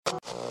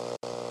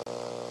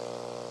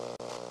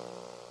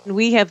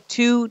We have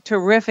two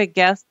terrific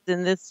guests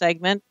in this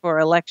segment for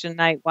Election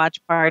Night Watch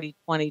Party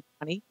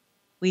 2020.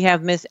 We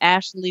have Miss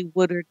Ashley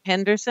Woodard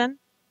Henderson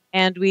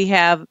and we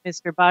have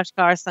Mr.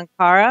 Bhaskar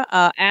Sankara.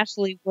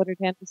 Ashley Woodard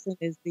Henderson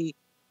is the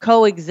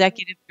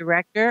co-executive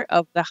director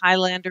of the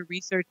Highlander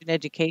Research and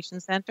Education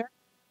Center,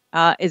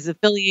 is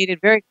affiliated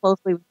very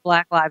closely with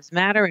Black Lives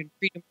Matter and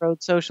Freedom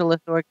Road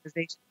socialist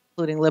organizations,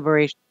 including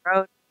Liberation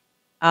Road,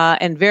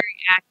 and very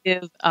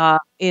active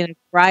in a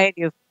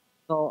variety of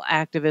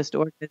activist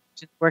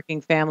organizations,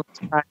 Working Families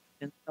Project,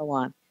 and so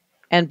on.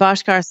 And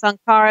Bhaskar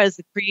Sankara is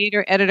the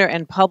creator, editor,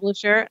 and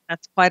publisher,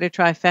 that's quite a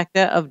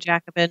trifecta, of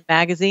Jacobin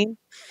Magazine,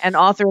 and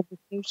author of the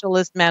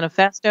Socialist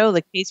Manifesto,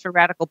 The Case for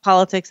Radical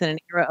Politics in an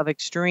Era of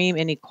Extreme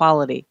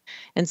Inequality.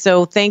 And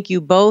so thank you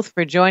both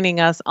for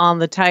joining us on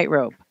The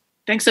Tightrope.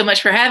 Thanks so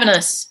much for having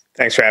us.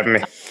 Thanks for having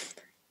me.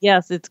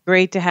 Yes, it's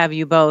great to have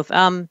you both.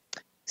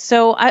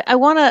 So I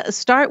want to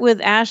start with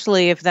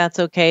Ashley, if that's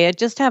okay. I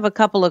just have a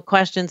couple of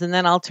questions, and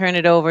then I'll turn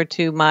it over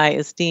to my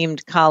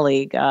esteemed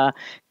colleague,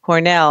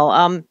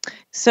 Cornell.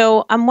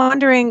 So I'm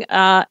wondering,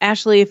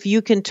 Ashley, if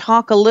you can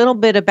talk a little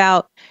bit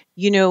about,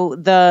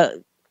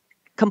 the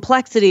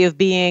complexity of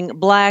being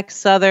Black,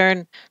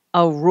 Southern,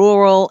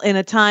 rural in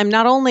a time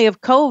not only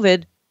of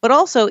COVID, but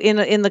also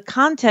in the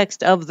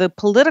context of the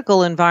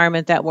political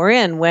environment that we're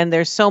in, when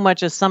there's so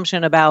much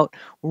assumption about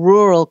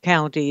rural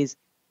counties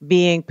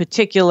being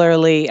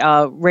particularly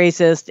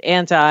racist,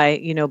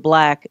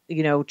 anti-Black,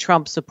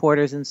 Trump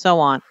supporters and so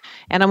on.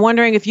 And I'm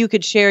wondering if you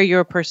could share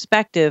your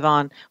perspective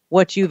on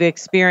what you've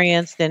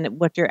experienced and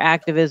what your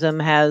activism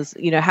has,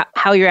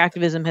 how your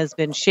activism has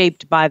been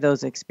shaped by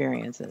those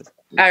experiences.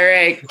 All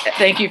right.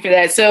 Thank you for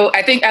that. So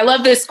I think I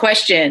love this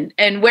question.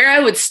 And where I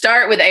would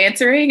start with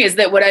answering is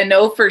that what I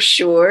know for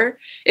sure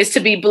is to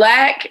be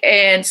Black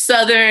and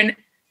Southern,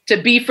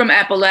 to be from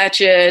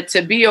Appalachia,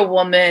 to be a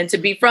woman, to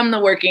be from the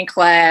working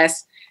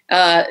class,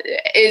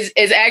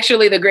 is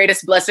actually the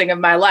greatest blessing of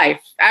my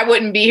life. I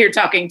wouldn't be here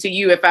talking to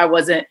you if I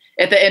wasn't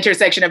at the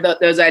intersection of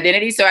those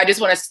identities. So I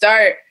just want to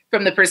start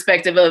from the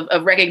perspective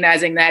of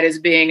recognizing that as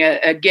being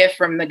a gift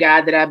from the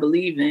God that I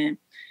believe in.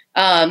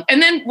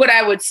 And then what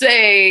I would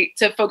say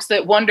to folks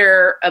that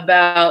wonder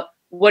about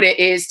what it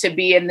is to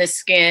be in this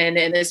skin,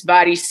 in this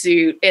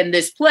bodysuit, in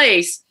this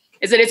place,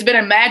 is that it's been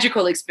a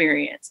magical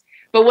experience.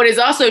 But what is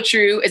also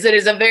true is that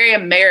it's a very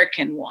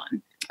American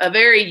one, a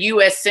very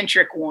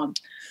US-centric one.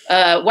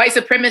 White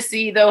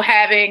supremacy, though,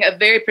 having a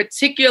very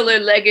particular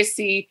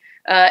legacy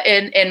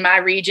in my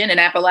region, in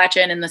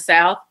Appalachia and in the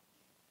South.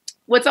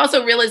 What's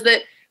also real is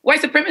that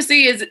white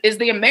supremacy is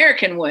the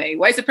American way.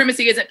 White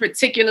supremacy isn't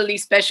particularly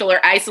special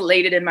or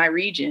isolated in my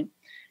region.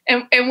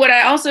 And what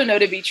I also know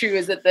to be true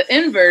is that the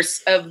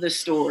inverse of the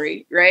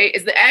story, right,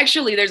 is that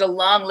actually there's a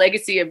long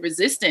legacy of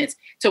resistance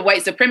to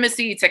white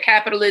supremacy, to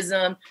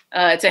capitalism,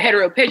 to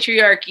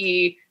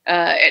heteropatriarchy,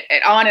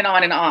 and on and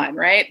on and on,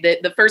 right?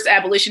 The first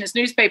abolitionist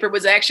newspaper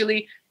was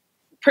actually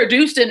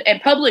produced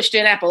and published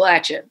in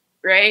Appalachia,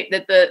 right?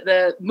 That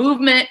the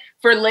movement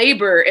for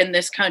labor in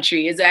this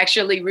country is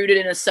actually rooted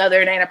in a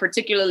Southern and a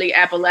particularly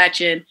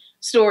Appalachian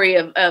story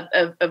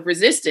of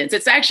resistance.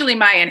 It's actually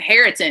my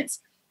inheritance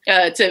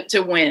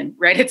to win,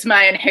 right? It's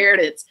my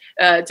inheritance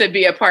to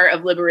be a part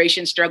of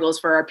liberation struggles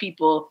for our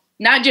people,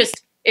 not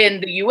just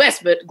in the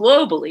US, but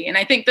globally. And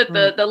I think that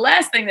the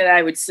last thing that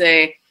I would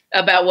say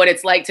about what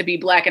it's like to be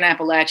Black and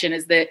Appalachian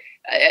is that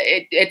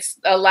it's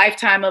a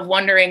lifetime of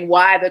wondering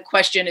why the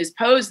question is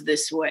posed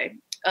this way.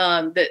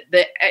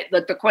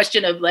 The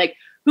question of like,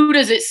 who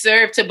does it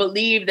serve to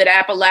believe that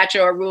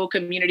Appalachia or rural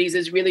communities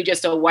is really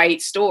just a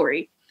white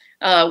story?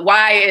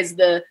 Why is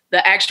the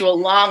actual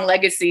long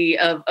legacy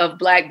of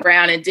Black,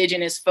 Brown,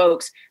 Indigenous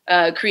folks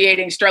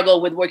creating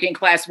struggle with working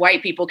class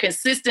white people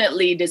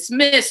consistently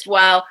dismissed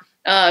while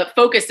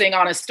focusing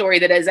on a story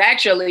that is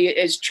actually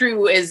as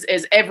true as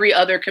every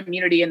other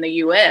community in the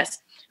US?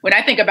 When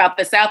I think about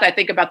the South, I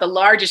think about the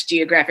largest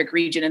geographic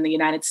region in the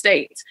United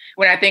States.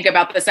 When I think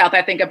about the South,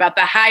 I think about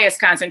the highest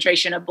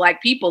concentration of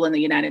Black people in the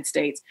United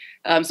States.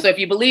 So if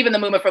you believe in the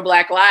movement for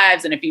Black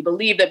lives, and if you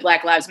believe that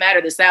Black lives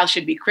matter, the South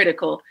should be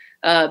critical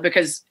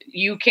because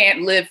you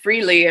can't live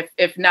freely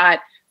if not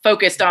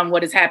focused on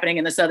what is happening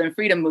in the Southern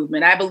freedom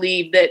movement. I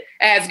believe that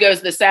as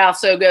goes the South,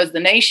 so goes the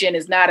nation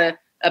is not an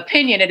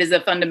opinion, it is a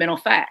fundamental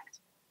fact.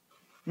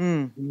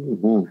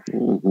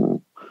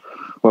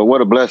 Well,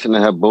 what a blessing to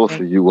have both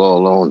of you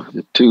all on,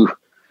 the two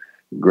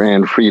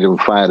grand freedom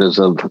fighters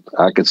of,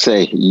 I could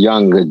say,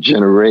 younger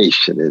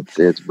generation.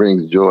 It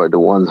brings joy to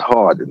one's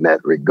heart in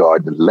that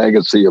regard. The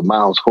legacy of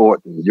Miles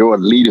Horton, your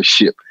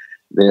leadership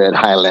there at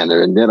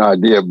Highlander, and then our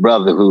dear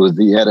brother, who is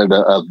the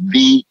editor of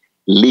the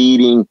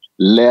leading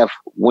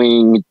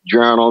left-wing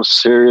journal,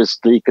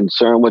 seriously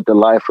concerned with the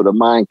life of the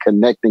mind,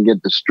 connecting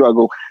it to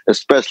struggle,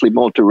 especially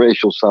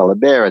multiracial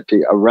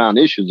solidarity around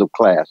issues of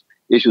class,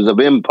 issues of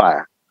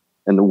empire,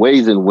 and the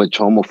ways in which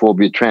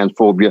homophobia,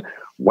 transphobia,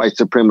 white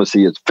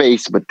supremacy is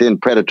faced, but then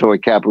predatory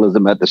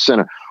capitalism at the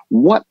center.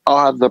 What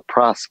are the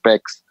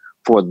prospects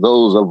for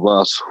those of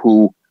us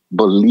who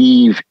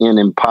believe in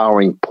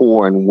empowering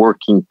poor and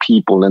working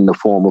people in the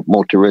form of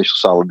multiracial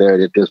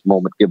solidarity at this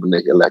moment, given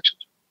the elections?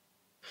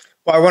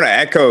 Well, I want to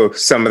echo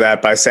some of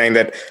that by saying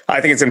that I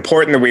think it's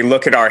important that we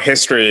look at our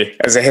history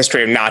as a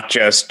history of not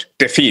just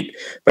defeat,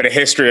 but a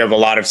history of a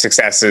lot of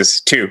successes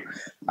too.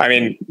 I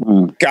mean,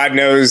 God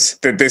knows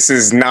that this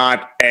is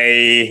not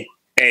a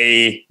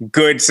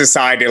good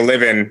society to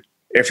live in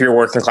if you're a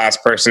working class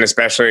person,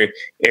 especially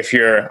if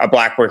you're a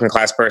Black working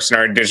class person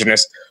or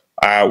Indigenous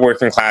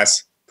working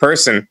class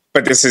person.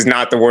 But this is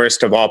not the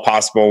worst of all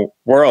possible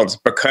worlds,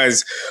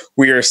 because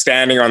we are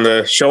standing on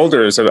the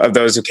shoulders of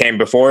those who came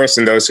before us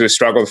and those who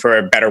struggled for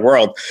a better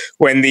world.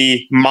 When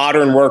the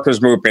modern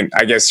workers movement,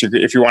 I guess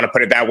if you want to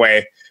put it that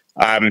way,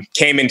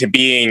 came into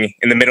being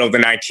in the middle of the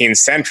 19th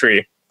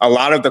century, a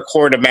lot of the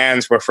core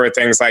demands were for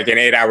things like an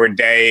 8-hour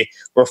day,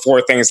 were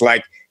for things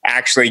like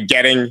actually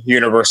getting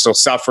universal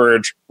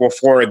suffrage, were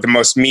for the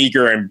most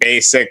meager and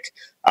basic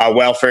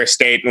welfare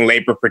state and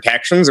labor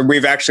protections. And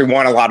we've actually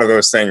won a lot of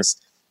those things.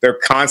 They're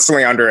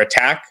constantly under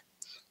attack.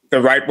 The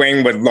right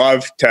wing would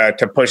love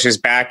to push us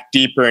back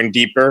deeper and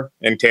deeper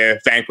into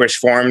vanquished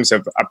forms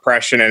of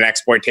oppression and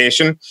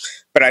exploitation.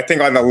 But I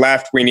think on the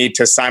left, we need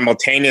to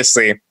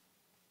simultaneously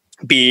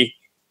be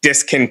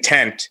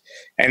discontent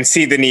and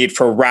see the need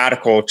for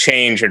radical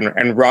change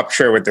and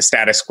rupture with the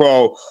status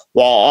quo,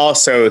 while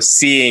also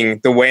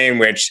seeing the way in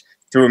which,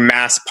 through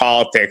mass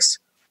politics,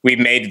 we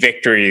made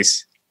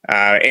victories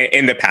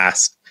in the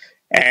past.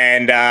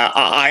 And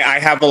I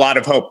have a lot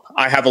of hope.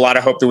 I have a lot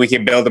of hope that we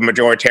can build a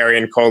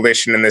majoritarian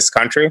coalition in this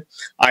country.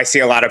 I see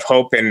a lot of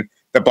hope in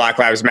the Black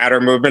Lives Matter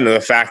movement and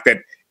the fact that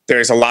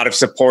there's a lot of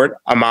support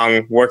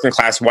among working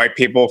class white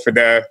people for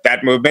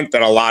that movement,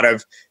 that a lot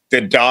of the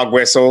dog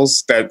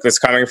whistles that's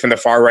coming from the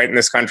far right in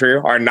this country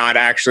are not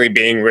actually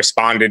being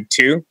responded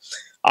to.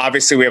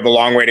 Obviously, we have a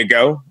long way to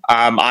go.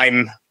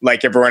 I'm,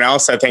 like everyone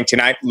else, I think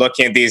tonight,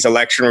 looking at these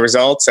election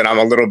results, and I'm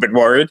a little bit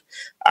worried.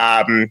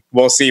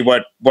 We'll see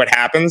what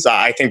happens.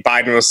 I think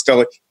Biden will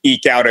still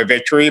eke out a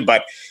victory,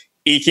 but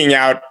eking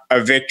out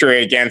a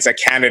victory against a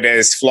candidate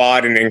as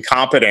flawed and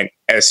incompetent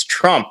as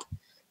Trump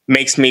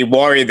makes me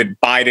worry that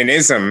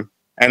Bidenism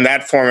and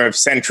that form of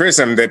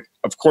centrism that,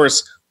 of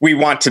course, we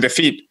want to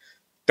defeat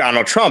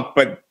Donald Trump,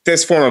 but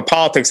this form of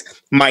politics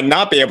might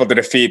not be able to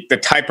defeat the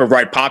type of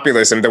right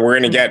populism that we're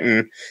going to get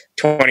in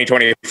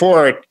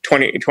 2024,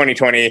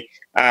 2028.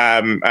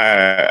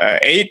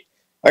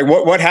 Like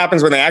what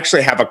happens when they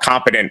actually have a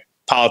competent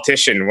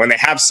politician, when they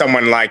have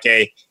someone like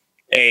a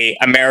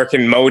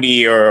American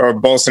Modi or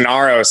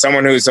Bolsonaro,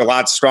 someone who's a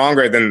lot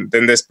stronger than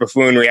this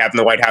buffoon we have in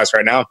the White House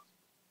right now?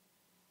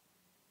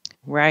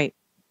 Right.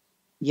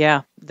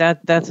 Yeah,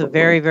 that's a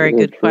very, very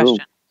good question.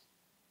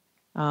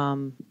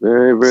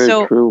 Very,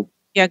 very true.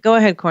 Yeah, go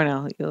ahead,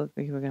 Cornell. You look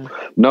like you were going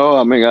to. No,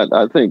 I mean,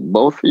 I think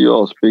both of you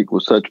all speak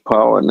with such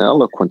power and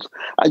eloquence.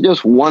 I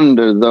just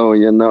wonder, though,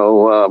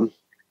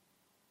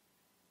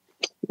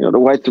 the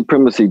white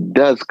supremacy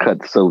does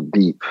cut so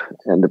deep,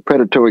 and the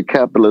predatory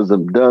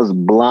capitalism does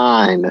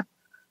blind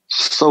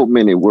so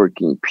many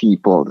working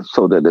people,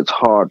 so that it's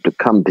hard to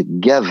come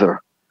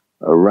together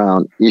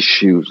around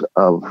issues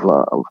of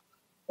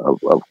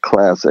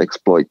class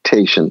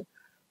exploitation.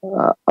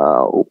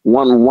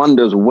 One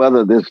wonders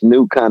whether this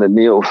new kind of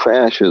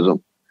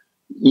neo-fascism,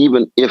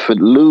 even if it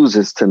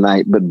loses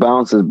tonight but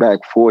bounces back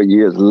 4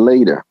 years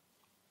later,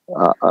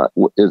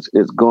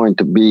 is going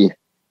to be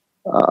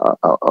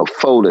a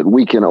foe that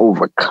we can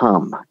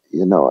overcome.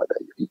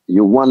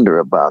 You wonder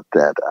about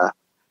that.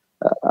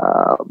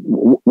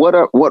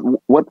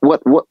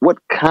 What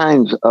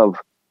kinds of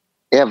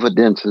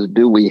evidences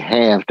do we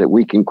have that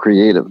we can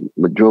create a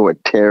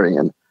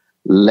majoritarian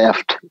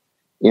left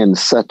in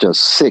such a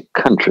sick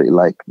country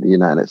like the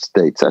United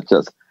States, such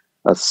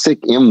a sick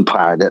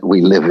empire that we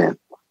live in?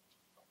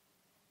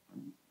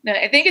 No,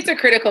 I think it's a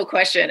critical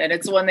question, and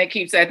it's one that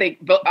keeps, I think,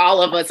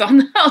 all of us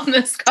on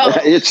this call.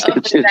 It's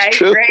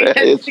true. Right?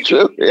 It's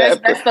true.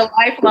 That's the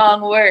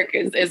lifelong work,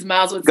 as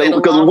Miles would say.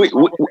 Because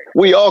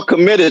we all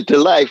committed to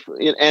life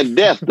and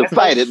death to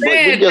fight it, but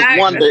we just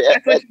wonder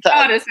at that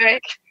time. Us,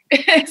 right?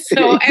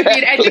 So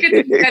exactly. I think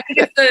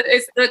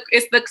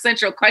it's the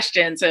central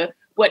question to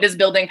what does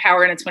building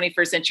power in a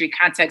 21st century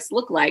context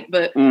look like.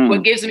 But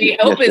what gives me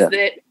hope is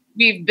that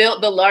we've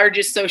built the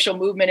largest social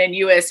movement in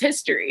U.S.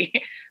 history.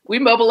 We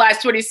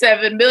mobilized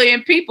 27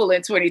 million people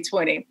in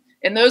 2020.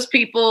 And those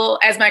people,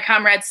 as my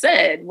comrade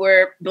said,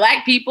 were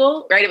Black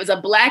people, right? It was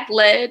a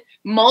Black-led,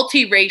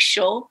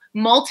 multiracial,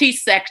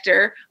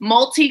 multi-sector,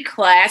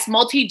 multi-class,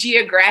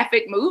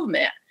 multi-geographic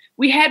movement.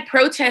 We had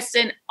protests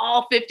in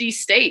all 50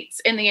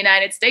 states in the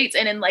United States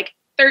and in like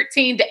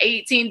 13 to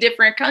 18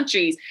 different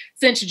countries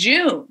since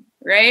June,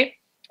 right?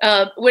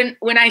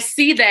 When I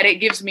see that, it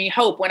gives me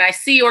hope. When I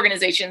see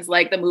organizations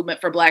like the Movement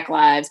for Black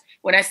Lives,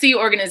 when I see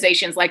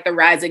organizations like the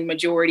Rising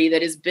Majority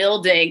that is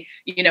building,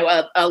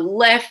 a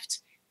left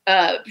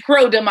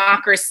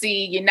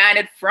pro-democracy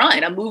united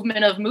front, a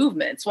movement of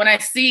movements. When I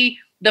see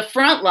the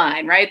front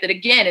line, right? That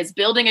again is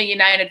building a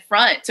united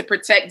front to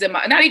protect,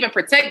 not even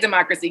protect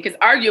democracy, because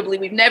arguably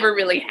we've never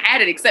really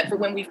had it except for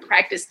when we've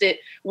practiced it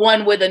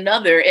one with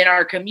another in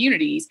our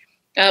communities.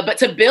 But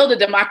to build a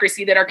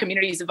democracy that our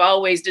communities have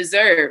always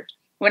deserved.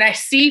 When I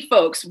see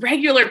folks,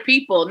 regular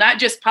people, not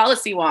just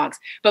policy wonks,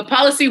 but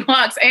policy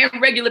wonks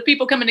and regular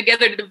people coming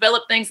together to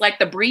develop things like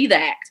the Breathe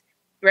Act,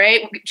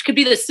 right? Which could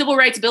be the civil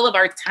rights bill of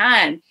our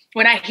time.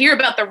 When I hear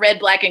about the Red,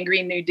 Black, and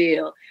Green New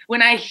Deal,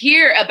 when I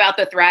hear about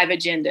the Thrive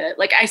Agenda,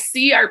 like I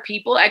see our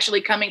people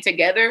actually coming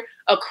together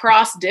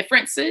across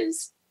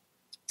differences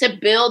to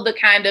build the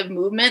kind of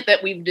movement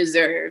that we've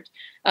deserved.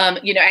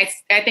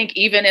 I think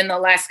even in the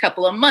last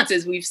couple of months,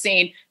 as we've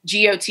seen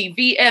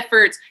GOTV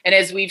efforts and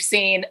as we've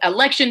seen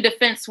election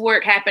defense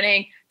work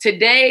happening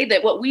today,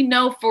 that what we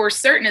know for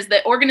certain is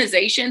that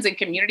organizations and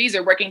communities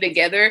are working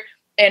together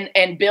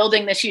and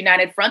building this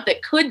united front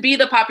that could be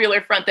the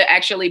popular front that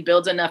actually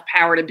builds enough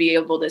power to be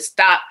able to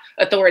stop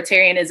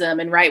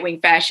authoritarianism and right-wing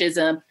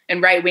fascism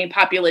and right-wing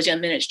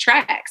populism in its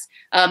tracks.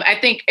 I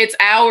think it's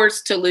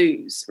ours to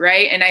lose,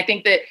 right? And I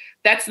think that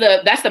that's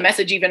the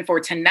message even for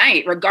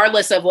tonight,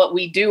 regardless of what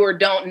we do or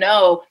don't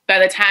know by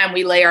the time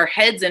we lay our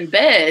heads in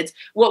beds.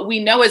 What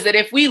we know is that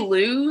if we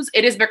lose,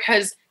 it is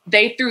because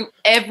they threw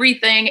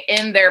everything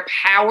in their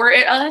power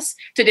at us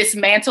to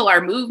dismantle our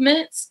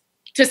movements,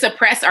 to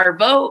suppress our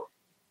vote,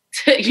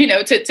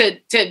 to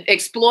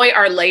exploit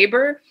our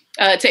labor,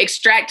 to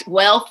extract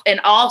wealth in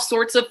all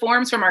sorts of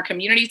forms from our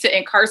community, to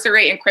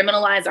incarcerate and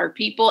criminalize our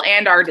people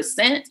and our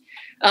dissent.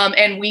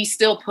 And we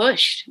still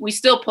pushed.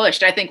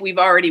 I think we've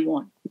already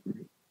won.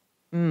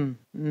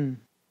 Mm-hmm.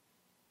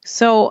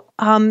 So,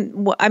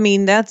 I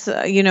mean, that's,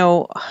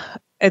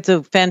 it's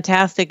a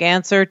fantastic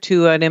answer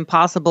to an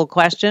impossible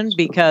question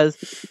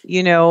because,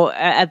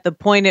 at the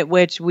point at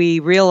which we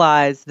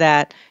realize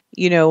that,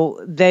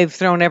 they've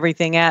thrown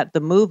everything at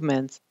the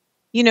movements,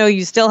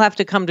 you still have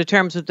to come to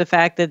terms with the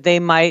fact that they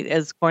might,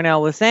 as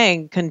Cornell was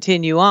saying,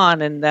 continue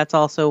on. And that's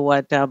also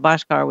what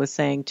Bhaskar was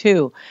saying,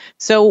 too.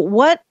 So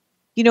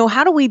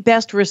how do we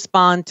best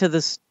respond to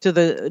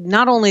the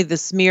not only the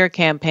smear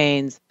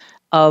campaigns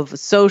of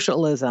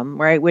socialism,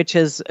 right, which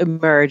has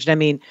emerged? I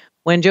mean,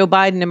 when Joe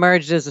Biden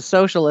emerged as a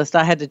socialist,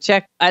 I had to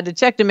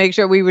check to make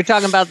sure we were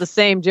talking about the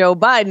same Joe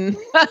Biden.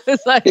 I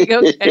was like,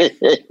 okay,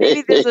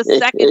 maybe there's a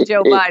second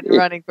Joe Biden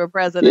running for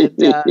president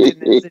in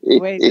this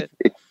situation.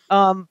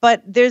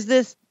 But there's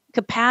this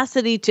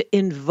capacity to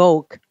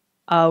invoke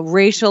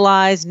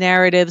racialized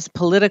narratives,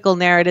 political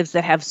narratives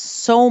that have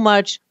so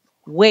much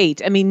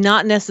weight. I mean,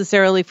 not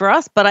necessarily for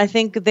us, but I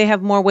think they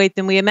have more weight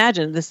than we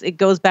imagine. It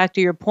goes back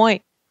to your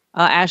point,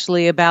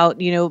 Ashley, about,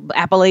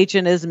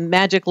 Appalachian is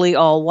magically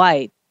all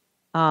white,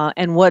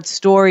 and what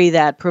story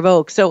that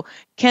provokes. So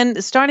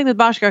starting with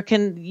Bhaskar,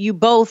 can you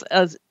both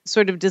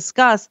sort of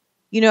discuss,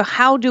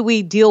 how do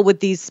we deal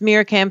with these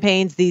smear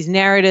campaigns, these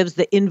narratives,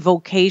 the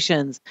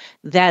invocations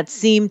that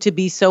seem to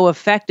be so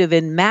effective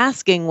in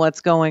masking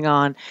what's going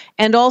on,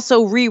 and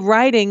also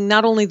rewriting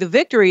not only the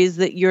victories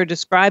that you're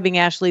describing,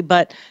 Ashley,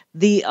 but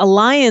the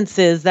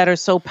alliances that are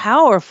so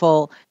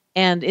powerful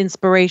and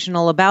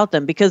inspirational about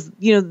them? Because,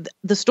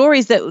 the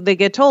stories that they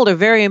get told are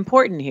very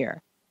important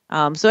here.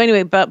 So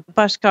anyway, but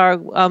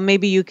Bhaskar,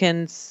 maybe you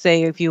can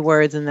say a few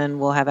words and then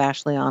we'll have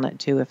Ashley on it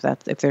too, if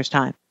there's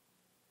time.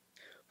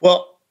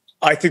 Well,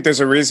 I think there's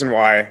a reason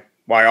why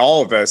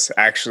all of us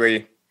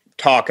actually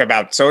talk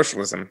about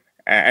socialism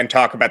and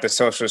talk about the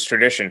socialist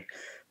tradition,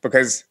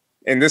 because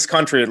in this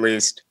country, at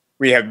least,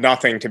 we have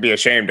nothing to be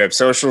ashamed of.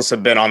 Socialists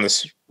have been on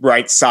the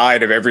right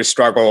side of every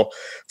struggle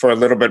for a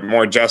little bit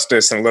more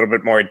justice and a little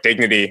bit more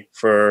dignity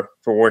for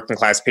working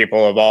class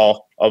people of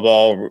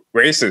all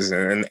races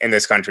in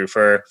this country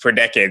for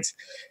decades.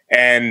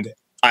 And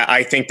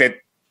I think that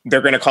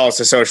they're going to call us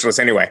a socialist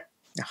anyway.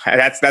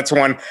 That's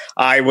one.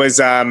 I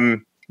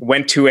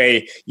went to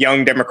a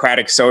Young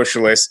Democratic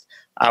Socialist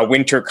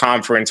winter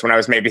conference when I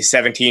was maybe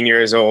 17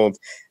 years old.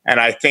 And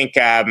I think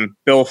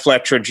Bill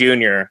Fletcher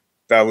Jr.,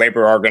 the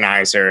labor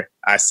organizer,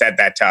 said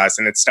that to us,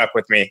 and it stuck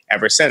with me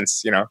ever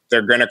since.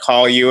 They're going to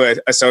call you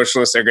a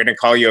socialist. They're going to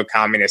call you a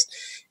communist.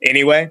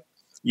 Anyway,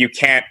 you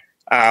can't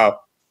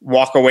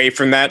walk away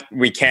from that.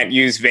 We can't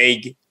use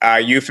vague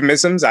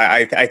euphemisms.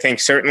 I think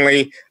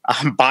certainly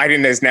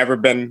Biden has never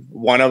been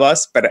one of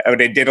us, but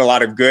it did a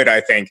lot of good, I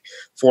think,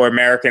 for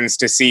Americans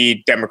to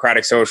see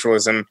democratic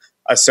socialism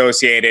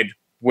associated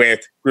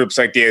with groups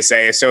like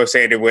DSA,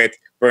 associated with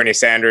Bernie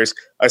Sanders,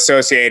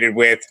 associated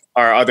with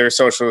our other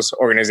socialist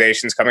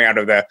organizations coming out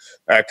of the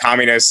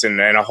communists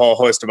and a whole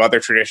host of other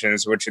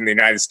traditions, which in the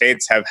United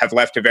States have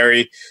left a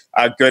very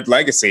good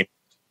legacy.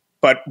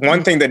 But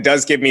one thing that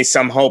does give me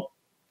some hope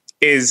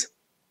is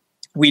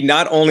we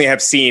not only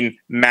have seen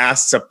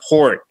mass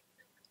support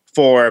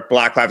for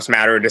Black Lives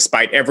Matter,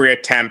 despite every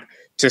attempt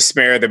to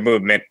smear the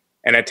movement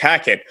and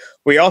attack it,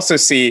 we also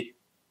see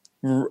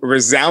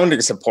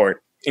resounding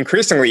support,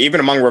 increasingly even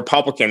among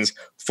Republicans,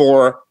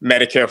 for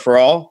Medicare for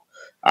All,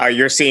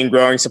 You're seeing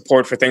growing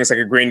support for things like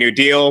a Green New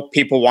Deal.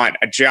 People want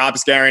a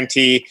jobs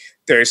guarantee.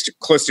 There's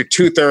close to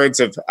 2/3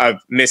 of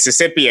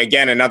Mississippi,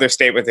 again, another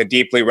state with a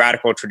deeply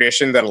radical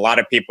tradition that a lot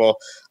of people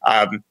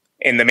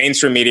in the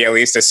mainstream media, at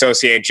least,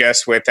 associate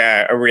just with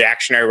a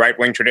reactionary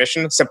right-wing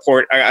tradition,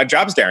 support a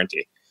jobs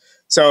guarantee.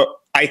 So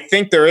I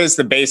think there is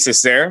the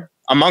basis there.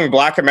 Among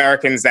Black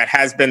Americans, that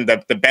has been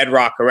the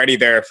bedrock already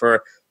there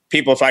for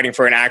people fighting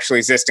for an actually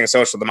existing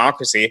social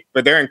democracy,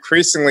 but they're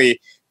increasingly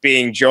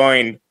being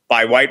joined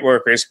by white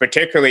workers,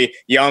 particularly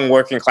young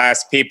working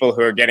class people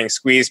who are getting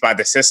squeezed by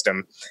the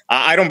system.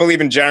 I don't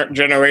believe in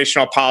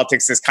generational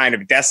politics as kind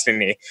of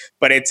destiny,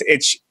 but it's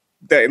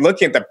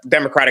looking at the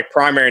Democratic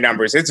primary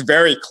numbers, it's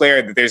very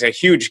clear that there's a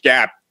huge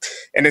gap.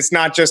 And it's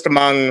not just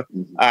among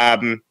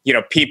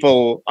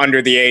people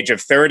under the age of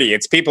 30.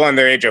 It's people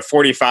under the age of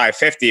 45,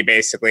 50,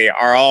 basically,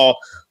 are all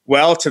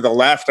well to the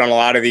left on a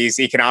lot of these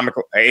economic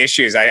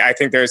issues. I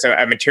think there's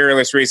a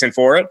materialist reason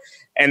for it.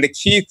 And the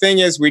key thing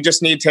is we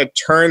just need to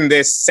turn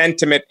this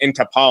sentiment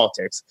into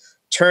politics,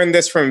 turn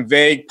this from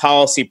vague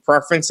policy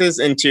preferences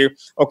into,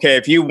 okay,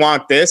 if you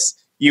want this,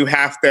 you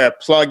have to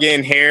plug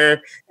in here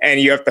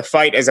and you have to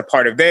fight as a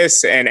part of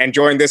this and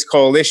join this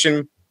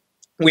coalition.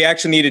 We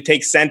actually need to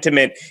take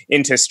sentiment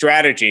into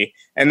strategy.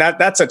 And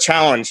that's a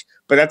challenge,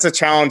 but that's a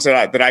challenge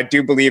that I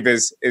do believe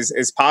is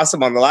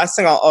possible. And the last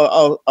thing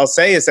I'll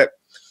say is that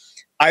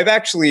I've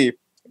actually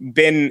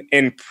been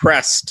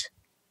impressed,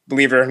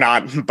 believe it or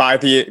not, by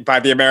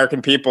the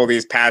American people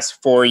these past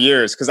 4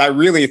 years, because I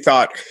really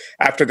thought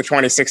after the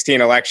 2016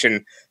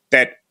 election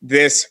that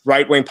this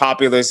right-wing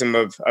populism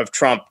of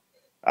Trump,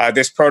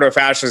 this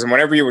proto-fascism,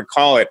 whatever you would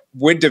call it,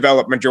 would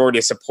develop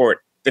majority support,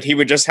 that he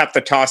would just have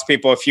to toss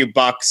people a few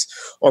bucks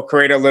or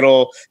create a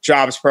little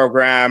jobs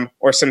program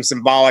or some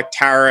symbolic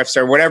tariffs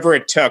or whatever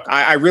it took.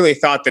 I really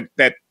thought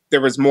that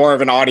there was more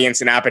of an audience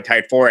and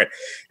appetite for it.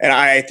 And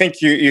I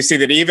think you see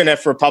that even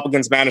if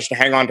Republicans manage to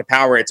hang on to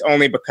power, it's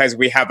only because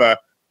we have a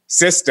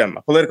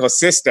political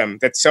system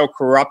that's so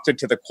corrupted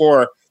to the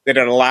core that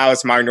it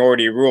allows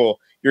minority rule.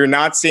 You're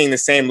not seeing the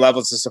same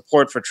levels of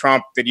support for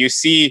Trump that you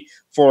see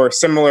for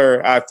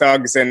similar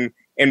thugs in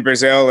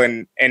Brazil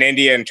and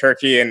India and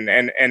Turkey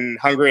and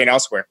Hungary and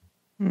elsewhere.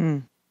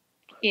 Mm.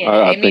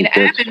 Yeah,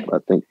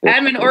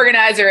 I'm an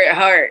organizer at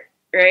heart,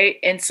 right?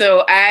 And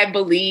so I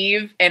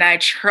believe and I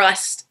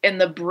trust in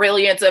the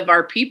brilliance of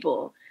our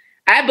people.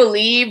 I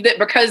believe that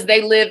because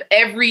they live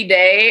every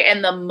day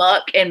in the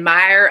muck and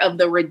mire of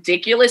the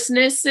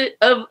ridiculousness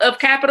of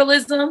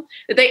capitalism,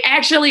 that they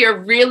actually are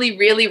really,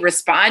 really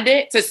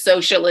respondent to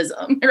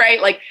socialism,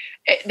 right? Like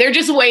they're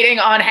just waiting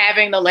on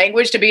having the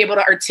language to be able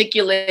to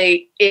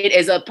articulate it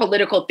as a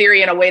political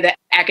theory in a way that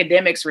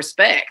academics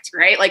respect,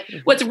 right? Like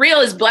what's real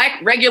is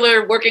Black,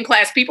 regular working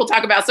class people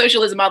talk about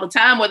socialism all the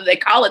time, whether they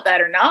call it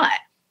that or not.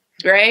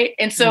 Right.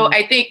 And so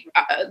I think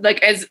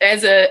like as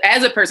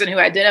a person who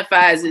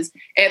identifies as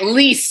at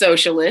least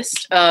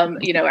socialist,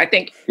 I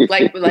think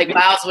like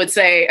Miles would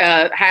say,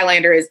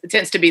 Highlander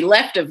tends to be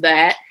left of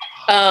that.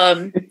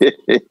 I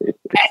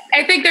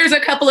think there's a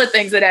couple of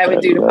things that I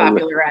would do to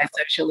popularize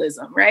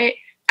socialism. Right.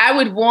 I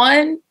would,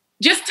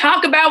 just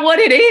talk about what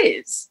it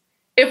is.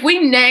 If we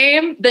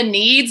name the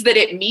needs that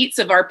it meets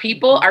of our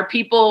people are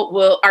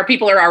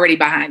already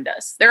behind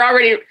us. They're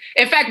already,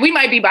 in fact, we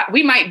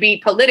might be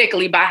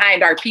politically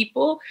behind our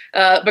people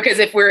because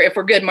if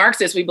we're good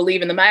Marxists, we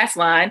believe in the mass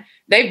line.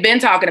 They've been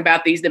talking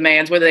about these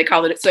demands, whether they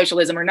call it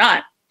socialism or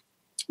not.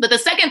 But the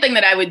second thing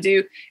that I would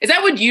do is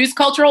I would use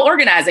cultural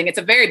organizing. It's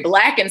a very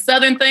Black and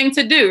Southern thing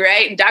to do,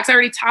 right? And Doc's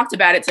already talked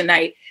about it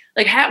tonight.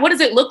 Like, what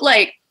does it look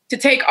like to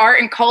take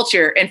art and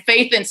culture and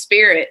faith and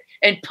spirit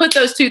and put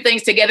those two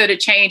things together to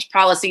change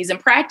policies and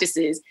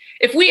practices?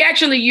 If we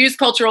actually use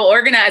cultural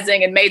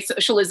organizing and made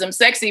socialism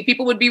sexy,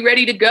 people would be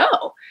ready to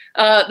go.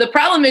 The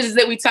problem is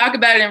that we talk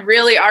about it in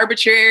really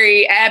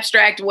arbitrary,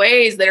 abstract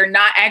ways that are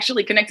not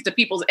actually connected to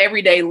people's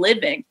everyday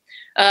living.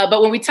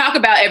 But when we talk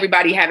about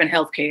everybody having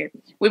healthcare,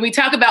 when we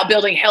talk about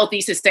building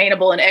healthy,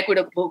 sustainable, and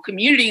equitable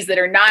communities that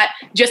are not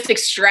just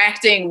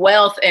extracting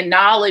wealth and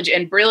knowledge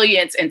and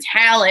brilliance and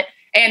talent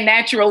and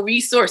natural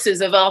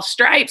resources of all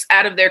stripes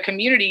out of their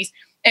communities,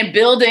 and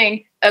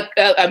building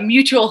a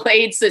mutual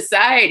aid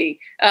society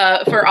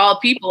for all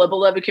people, a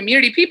beloved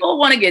community, people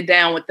want to get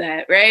down with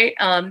that, right?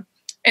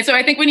 And so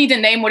I think we need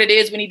to name what it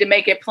is. We need to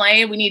make it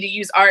plain. We need to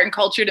use art and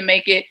culture to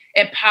make it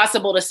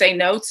impossible to say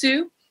no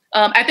to.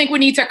 I think we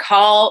need to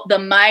call the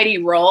mighty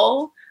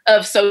role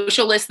of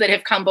socialists that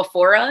have come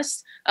before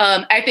us.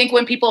 I think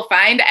when people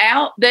find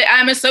out that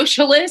I'm a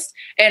socialist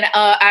and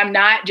I'm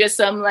not just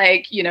some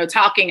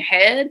talking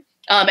head,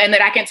 and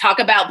that I can talk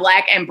about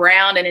Black and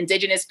brown and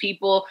indigenous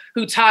people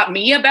who taught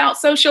me about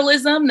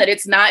socialism, that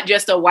it's not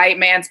just a white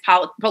man's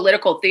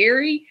political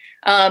theory,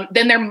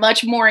 then they're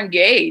much more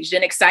engaged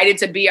and excited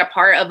to be a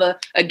part of a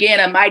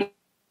mighty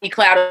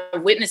cloud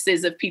of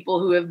witnesses of people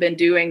who have been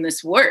doing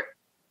this work.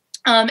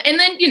 And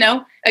then,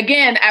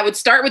 again, I would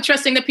start with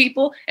trusting the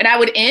people and I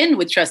would end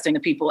with trusting the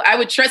people. I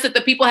would trust that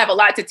the people have a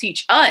lot to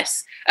teach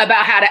us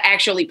about how to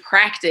actually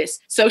practice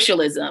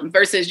socialism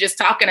versus just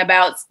talking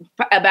about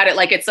it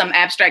like it's some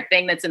abstract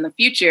thing that's in the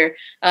future.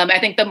 I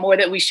think the more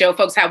that we show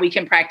folks how we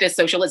can practice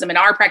socialism and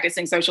are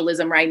practicing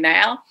socialism right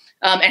now,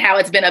 and how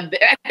it's been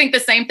I think the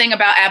same thing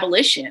about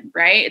abolition,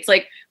 right? It's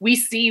like we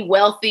see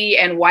wealthy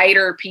and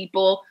whiter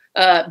people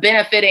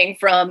benefiting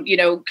from,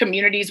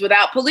 communities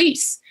without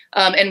police.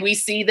 And we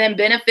see them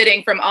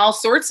benefiting from all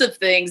sorts of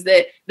things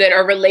that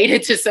are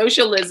related to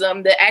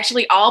socialism that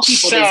actually all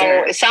people deserve.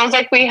 So it sounds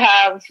like we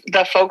have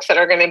the folks that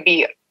are going to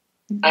be.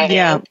 Wait,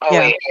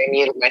 I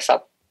muted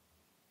myself.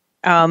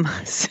 I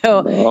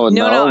tell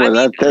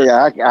you,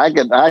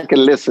 I could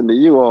listen to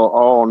you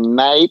all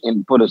night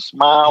and put a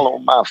smile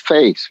on my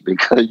face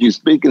because you're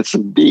speaking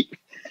some deep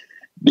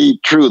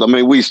truth. I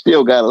mean, we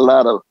still got a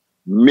lot of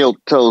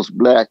milquetoast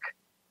black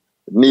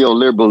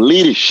neoliberal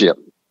leadership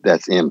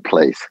that's in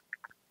place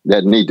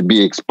that need to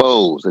be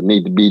exposed, that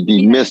need to be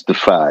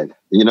demystified.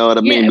 You know what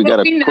I mean? We got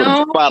to put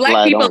a spotlight on.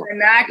 Black people are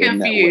not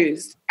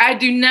confused. I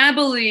do not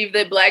believe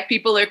that Black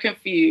people are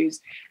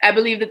confused. I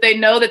believe that they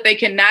know that they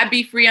cannot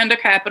be free under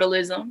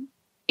capitalism,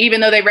 even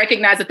though they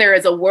recognize that there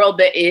is a world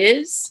that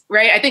is,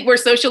 right? I think where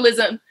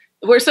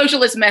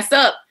socialists mess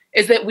up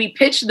is that we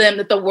pitch them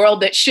that the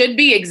world that should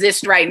be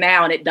exists right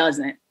now and it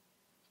doesn't,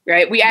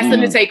 right? We ask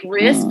them to take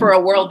risks for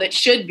a world that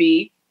should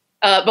be,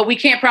 but we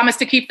can't promise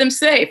to keep them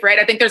safe, right?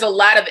 I think there's a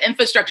lot of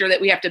infrastructure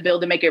that we have to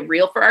build to make it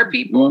real for our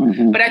people.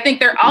 But I think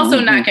they're also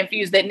not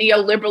confused that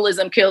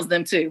neoliberalism kills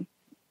them too,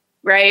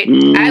 right?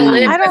 I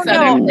live in a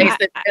southern place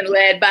that's been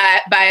led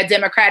by a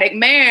Democratic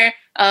mayor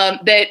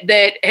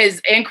that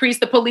has increased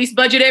the police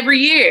budget every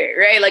year,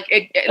 right?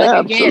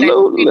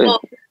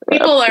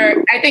 People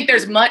are, I think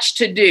there's much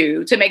to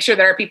do to make sure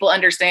that our people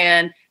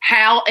understand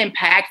how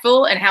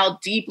impactful and how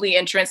deeply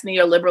entrenched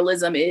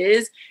neoliberalism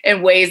is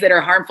in ways that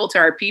are harmful to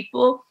our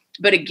people.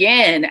 But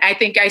again, I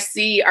think I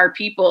see our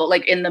people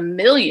like in the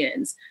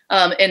millions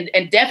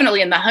and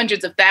definitely in the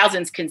hundreds of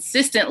thousands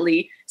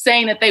consistently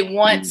saying that they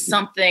want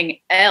something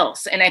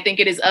else. And I think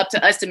it is up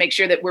to us to make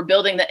sure that we're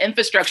building the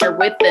infrastructure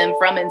with them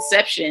from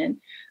inception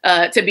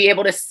to be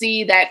able to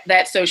see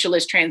that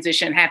socialist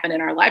transition happen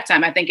in our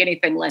lifetime. I think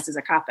anything less is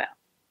a cop-out.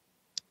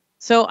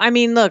 So, I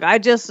mean, look, I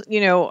just,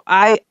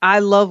 I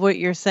love what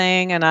you're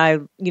saying and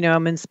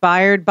I'm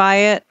inspired by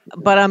it,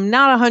 but I'm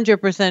not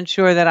 100%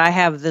 sure that I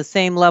have the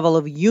same level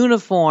of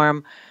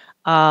uniform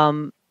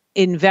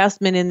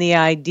investment in the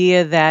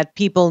idea that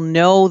people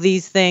know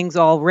these things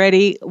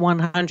already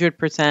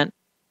 100%,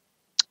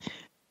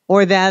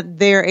 or that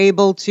they're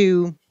able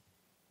to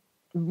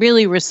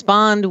really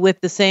respond with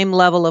the same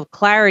level of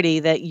clarity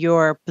that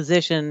your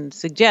position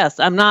suggests.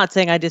 I'm not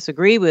saying I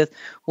disagree with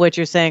what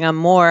you're saying. I'm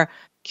more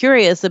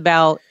curious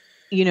about,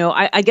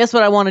 I guess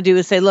what I want to do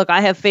is say, look, I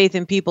have faith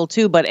in people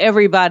too, but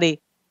everybody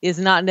is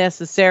not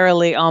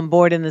necessarily on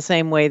board in the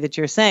same way that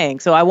you're saying.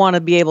 So I want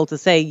to be able to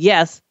say,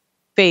 yes,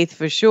 faith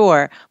for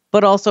sure,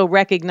 but also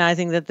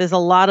recognizing that there's a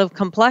lot of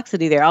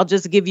complexity there. I'll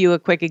just give you a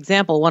quick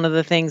example. One of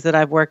the things that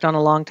I've worked on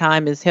a long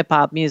time is hip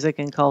hop music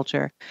and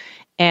culture.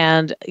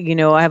 And,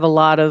 I have a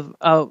lot of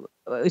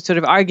sort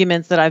of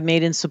arguments that I've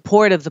made in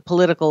support of the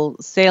political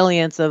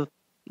salience of,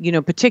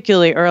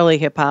 particularly early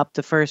hip hop,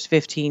 the first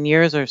 15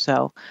 years or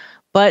so.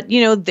 But,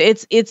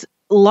 it's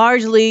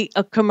largely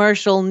a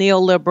commercial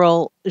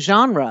neoliberal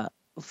genre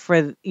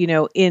for,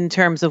 in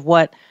terms of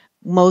what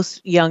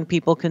most young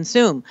people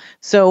consume.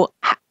 So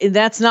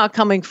that's not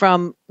coming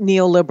from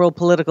neoliberal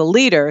political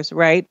leaders,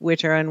 right,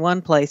 which are in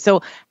one place.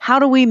 So how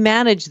do we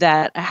manage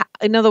that?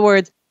 In other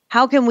words,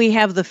 how can we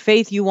have the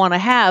faith you want to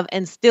have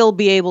and still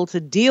be able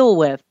to deal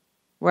with,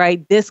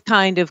 right, this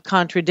kind of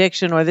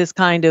contradiction or this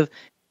kind of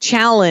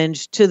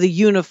challenge to the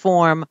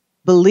uniform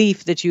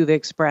belief that you've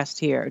expressed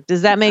here?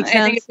 Does that make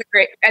sense?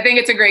 I think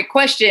it's a great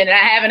question, and I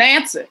have an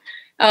answer.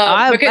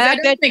 Because I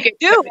don't think it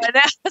do, and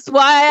that's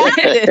why I asked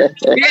it.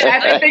 Yeah,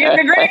 I think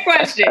it's a great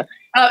question. And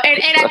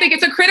I think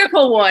it's a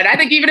critical one. I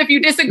think even if you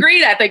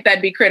disagreed, I think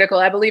that'd be critical.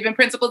 I believe in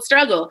principled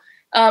struggle.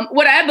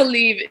 What I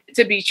believe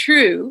to be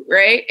true,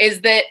 right,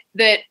 is that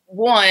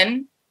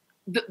one,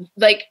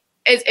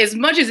 as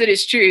much as it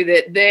is true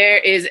that there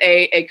is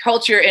a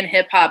culture in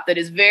hip hop that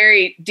is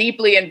very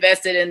deeply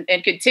invested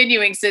in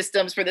continuing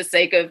systems for the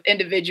sake of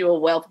individual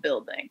wealth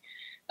building.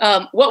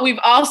 What we've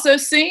also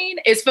seen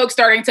is folks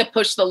starting to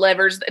push the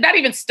levers, not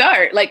even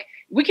start. Like,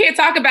 we can't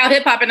talk about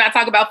hip hop and not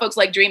talk about folks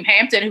like Dream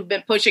Hampton, who've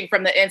been pushing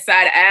from the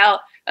inside out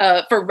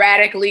for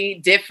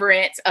radically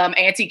different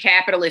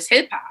anti-capitalist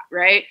hip hop,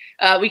 right?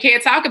 We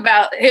can't talk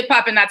about hip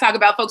hop and not talk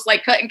about folks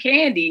like Cutting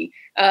Candy,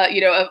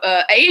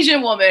 an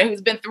Asian woman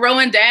who's been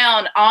throwing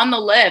down on the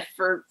left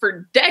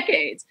for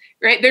decades,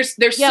 right? There's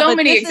so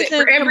many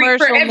examples for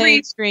every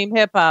mainstream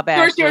hip hop.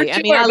 Actually, sure.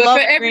 I mean, I love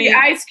for every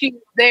Ice Cube.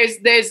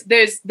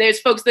 There's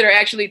folks that are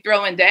actually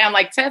throwing down,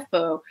 like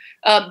Tefpo.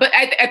 But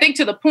I think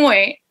to the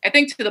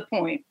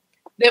point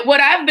that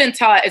what I've been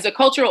taught as a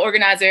cultural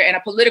organizer and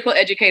a political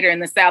educator in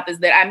the South is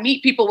that I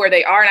meet people where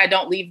they are and I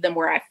don't leave them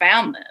where I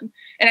found them.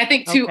 And I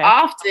think too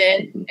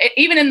often,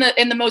 even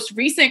in the most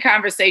recent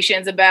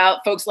conversations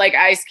about folks like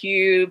Ice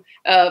Cube,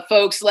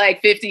 folks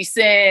like 50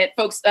 Cent,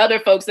 other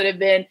folks that have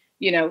been,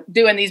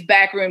 doing these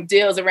backroom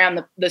deals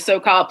around the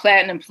so-called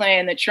platinum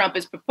plan that Trump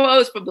has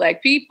proposed for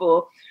Black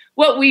people,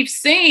 what we've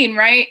seen,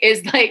 right,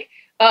 is like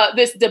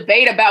this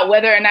debate about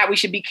whether or not we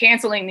should be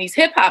canceling these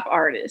hip hop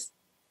artists.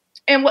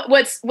 And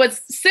what's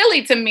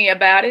silly to me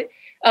about it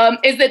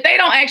is that they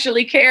don't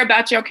actually care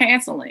about your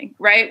canceling,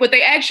 right? What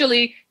they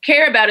actually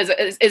care about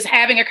is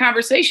having a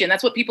conversation.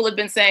 That's what people have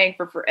been saying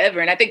for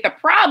forever. And I think the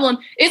problem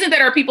isn't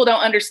that our people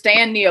don't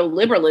understand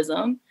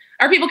neoliberalism.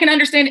 Our people can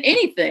understand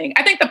anything.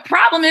 I think the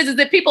problem is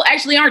that people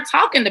actually aren't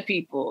talking to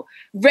people,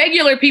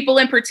 regular people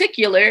in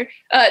particular,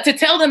 to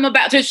tell them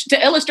about, to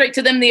illustrate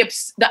to them the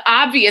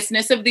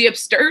obviousness of the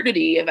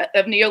absurdity of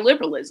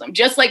neoliberalism.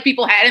 Just like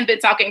people hadn't been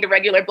talking to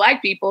regular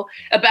Black people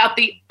about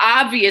the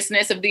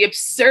obviousness of the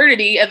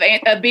absurdity of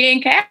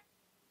being capitalist.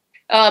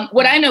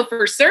 What I know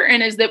for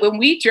certain is that when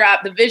we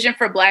dropped the Vision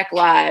for Black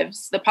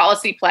Lives, the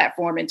policy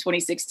platform in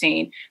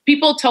 2016,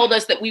 people told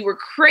us that we were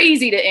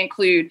crazy to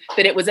include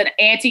that it was an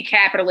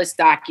anti-capitalist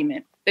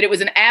document, that it was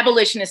an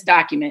abolitionist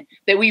document,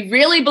 that we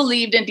really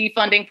believed in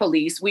defunding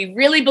police, we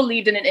really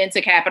believed in an end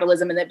to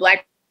capitalism, and that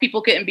Black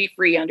people couldn't be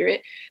free under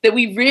it, that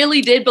we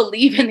really did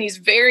believe in these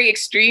very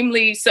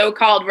extremely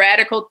so-called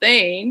radical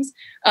things.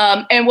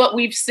 And what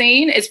we've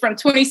seen is from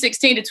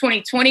 2016 to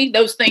 2020,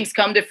 those things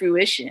come to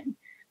fruition.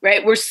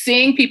 Right. We're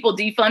seeing people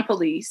defund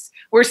police.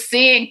 We're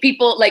seeing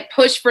people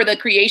push for the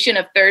creation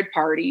of third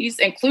parties,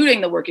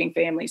 including the Working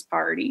Families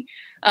Party.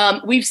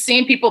 We've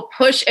seen people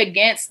push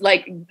against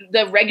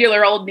the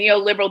regular old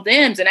neoliberal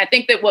Dems. And I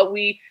think that what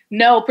we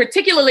know,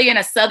 particularly in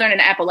a Southern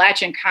and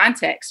Appalachian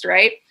context,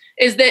 right,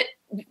 is that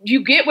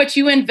you get what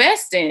you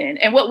invest in.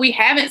 And what we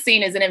haven't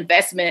seen is an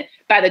investment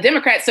by the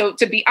Democrats. So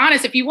to be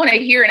honest, if you want to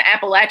hear an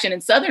Appalachian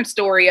and Southern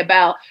story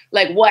about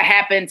what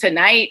happened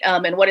tonight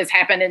and what has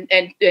happened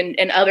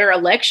in other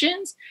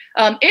elections,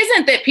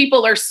 isn't that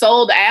people are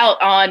sold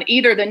out on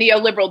either the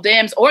neoliberal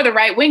Dems or the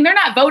right wing. They're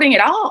not voting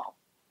at all.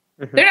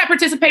 Mm-hmm. They're not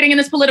participating in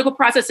this political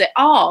process at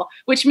all,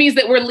 which means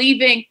that we're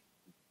leaving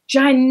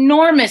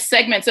ginormous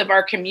segments of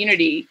our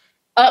community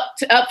up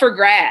for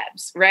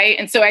grabs, right?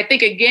 And so I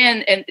think,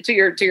 again, and to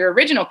your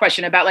original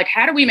question about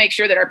how do we make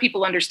sure that our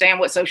people understand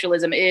what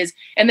socialism is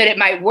and that it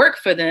might work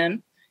for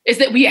them, is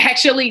that we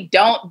actually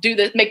don't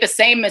make the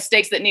same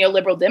mistakes that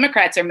neoliberal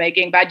Democrats are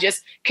making by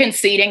just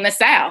conceding the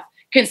South,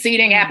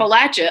 conceding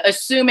Appalachia,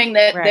 assuming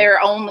that there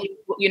are only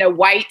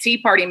white Tea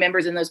Party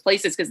members in those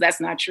places, because that's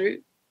not true.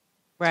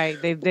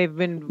 Right. They've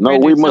been no.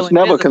 We must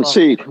never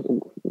concede.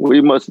 We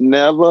must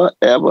never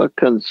ever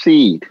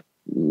concede.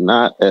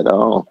 Not at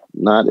all.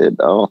 Not at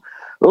all.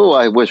 Oh,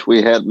 I wish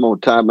we had more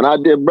time. And I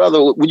did,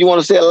 brother. Would you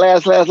want to say a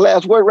last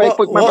word right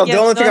quick? Well, the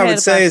only thing I would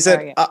say is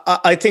that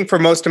I think for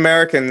most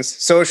Americans,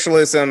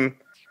 socialism,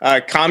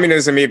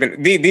 communism,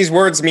 even these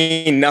words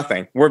mean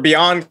nothing. We're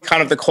beyond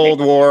kind of the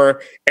Cold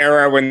War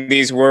era when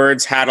these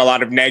words had a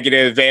lot of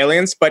negative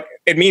valence, but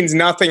it means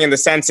nothing in the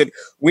sense that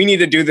we need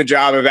to do the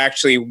job of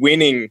actually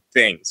winning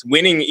things,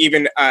 winning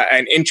even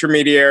an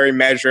intermediary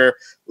measure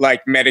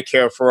like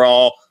Medicare for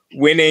all,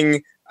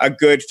 winning a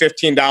good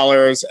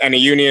 $15 and a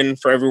union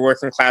for every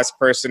working class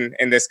person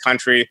in this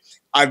country,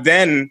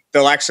 then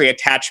they'll actually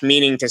attach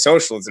meaning to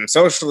socialism.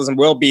 Socialism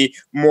will be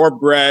more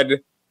bread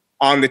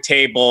on the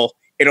table.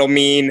 It'll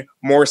mean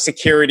more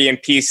security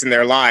and peace in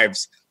their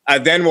lives.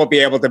 Then we'll be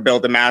able to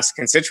build a mass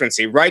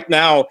constituency. Right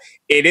now,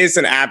 it is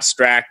an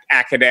abstract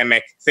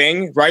academic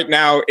thing. Right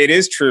now, it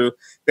is true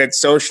that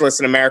socialists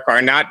in America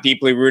are not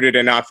deeply rooted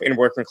enough in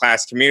working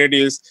class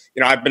communities.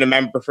 I've been a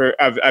member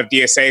of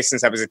DSA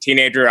since I was a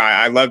teenager.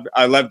 I love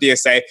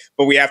DSA,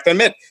 but we have to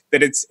admit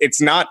that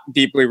it's not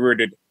deeply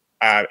rooted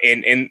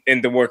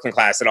in the working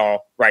class at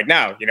all right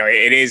now.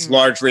 It is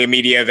largely a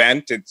media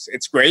event.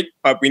 It's great,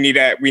 but we need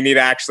to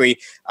actually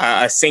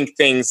sink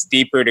things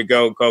deeper to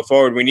go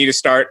forward. We need to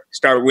start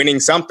winning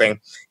something,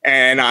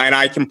 and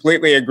I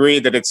completely agree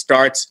that it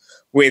starts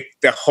with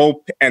the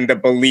hope and the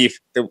belief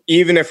that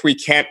even if we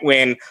can't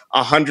win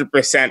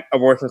 100% of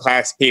working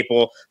class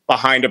people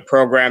behind a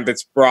program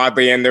that's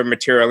broadly in their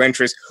material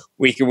interest,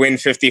 we could win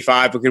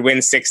 55, we could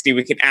win 60,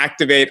 we could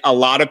activate a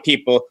lot of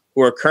people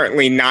who are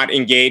currently not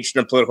engaged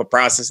in the political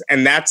process.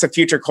 And that's a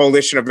future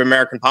coalition of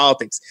American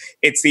politics.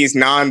 It's these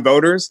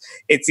non-voters,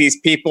 it's these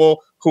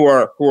people who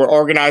are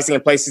organizing in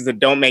places that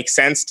don't make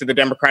sense to the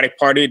Democratic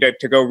Party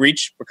to go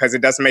reach because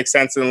it doesn't make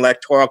sense in the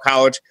Electoral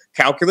College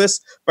calculus.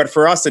 But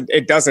for us,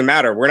 it doesn't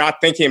matter. We're not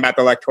thinking about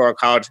the Electoral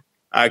College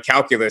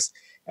calculus.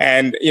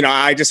 And,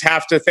 I just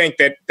have to think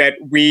that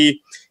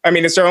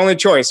it's our only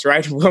choice,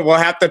 right? We'll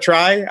have to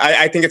try.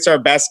 I think it's our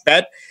best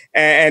bet.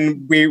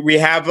 And we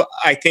have,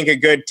 I think, a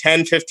good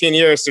 10, 15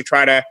 years to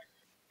try to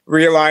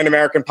realign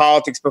American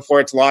politics before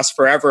it's lost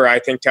forever, I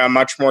think, to a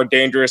much more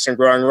dangerous and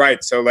growing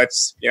right. So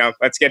let's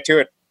get to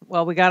it.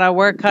 Well, we got our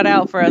work cut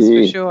out for us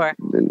for sure.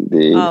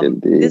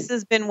 Indeed. This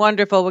has been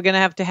wonderful. We're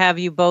going to have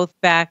you both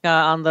back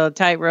on the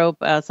tightrope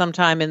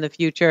sometime in the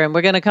future, and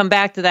we're going to come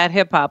back to that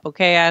hip hop,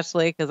 okay,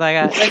 Ashley? Because I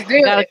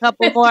got a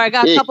couple more. I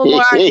got a couple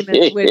more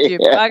arguments with you.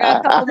 I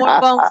got a couple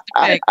more bones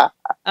to pick.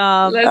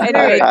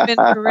 Anyway, it's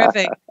been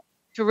terrific.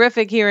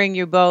 Terrific hearing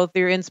you both.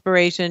 Your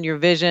inspiration, your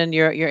vision,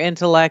 your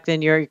intellect,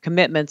 and your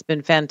commitment's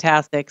been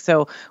fantastic.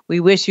 So we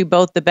wish you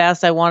both the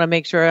best. I want to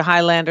make sure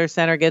Highlander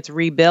Center gets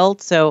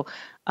rebuilt. So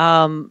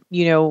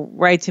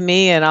write to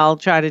me and I'll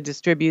try to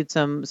distribute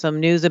some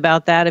news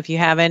about that if you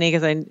have any,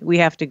 because we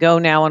have to go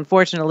now,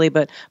 unfortunately.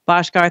 But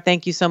Bhaskar,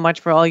 thank you so much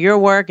for all your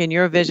work and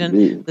your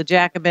vision, the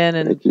Jacobin,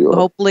 and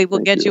hopefully we'll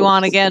get you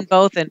on again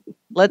both. And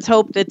let's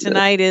hope that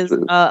tonight is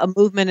a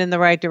movement in the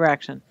right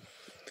direction.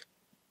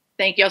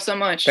 Thank y'all so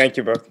much. Thank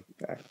you both.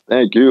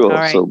 Thank you all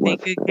right, so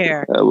much. Take good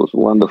care. That was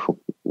wonderful.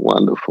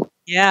 Wonderful.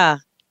 Yeah.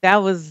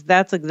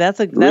 That's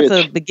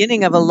a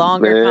beginning of a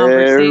longer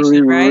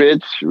conversation,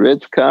 right?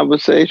 Rich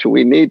conversation.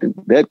 We need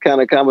that kind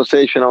of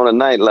conversation on a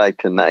night like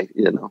tonight.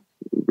 We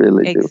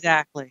really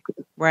exactly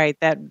do. Right.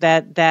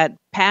 That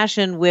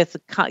passion with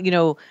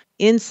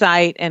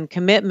insight and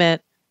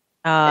commitment,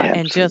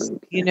 and just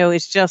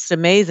it's just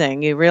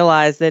amazing. You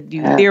realize that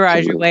you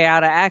theorize your way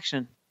out of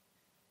action.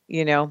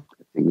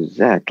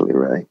 Exactly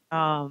right.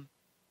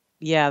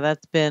 Yeah,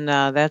 that's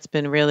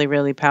been really,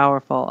 really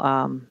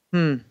powerful.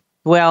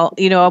 Well,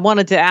 I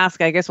wanted to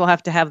ask, I guess we'll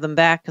have to have them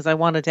back, because I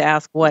wanted to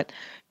ask what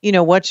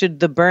should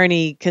the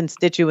Bernie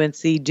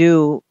constituency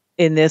do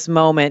in this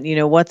moment?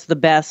 What's the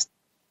best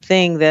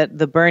thing that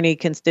the Bernie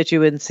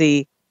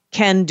constituency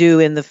can do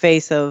in the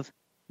face of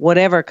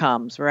whatever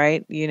comes,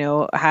 right?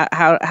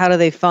 How do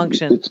they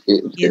function?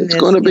 It's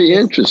going to be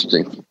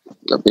interesting.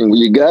 I mean,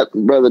 you got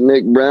Brother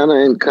Nick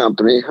Branner and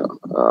company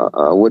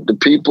with the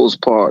People's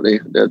Party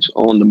that's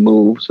on the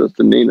move.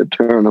 Sister Nina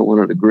Turner, one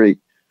of the great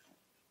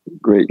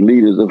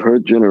leaders of her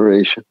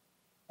generation,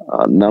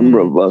 a number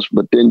of us.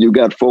 But then you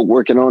got folk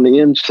working on the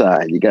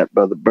inside. You got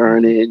Brother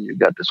Bernie and you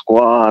got the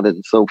squad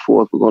and so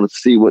forth. We're going to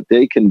see what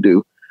they can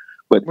do.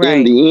 But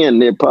in the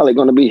end, they're probably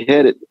going to be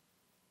headed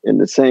in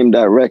the same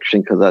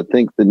direction, because I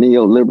think the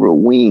neoliberal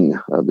wing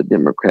of the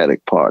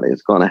Democratic Party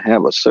is going to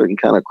have a certain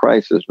kind of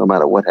crisis no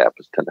matter what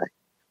happens tonight.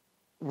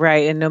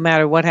 Right. And no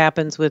matter what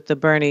happens with the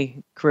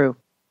Bernie crew.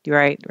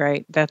 Right.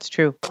 That's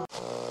true.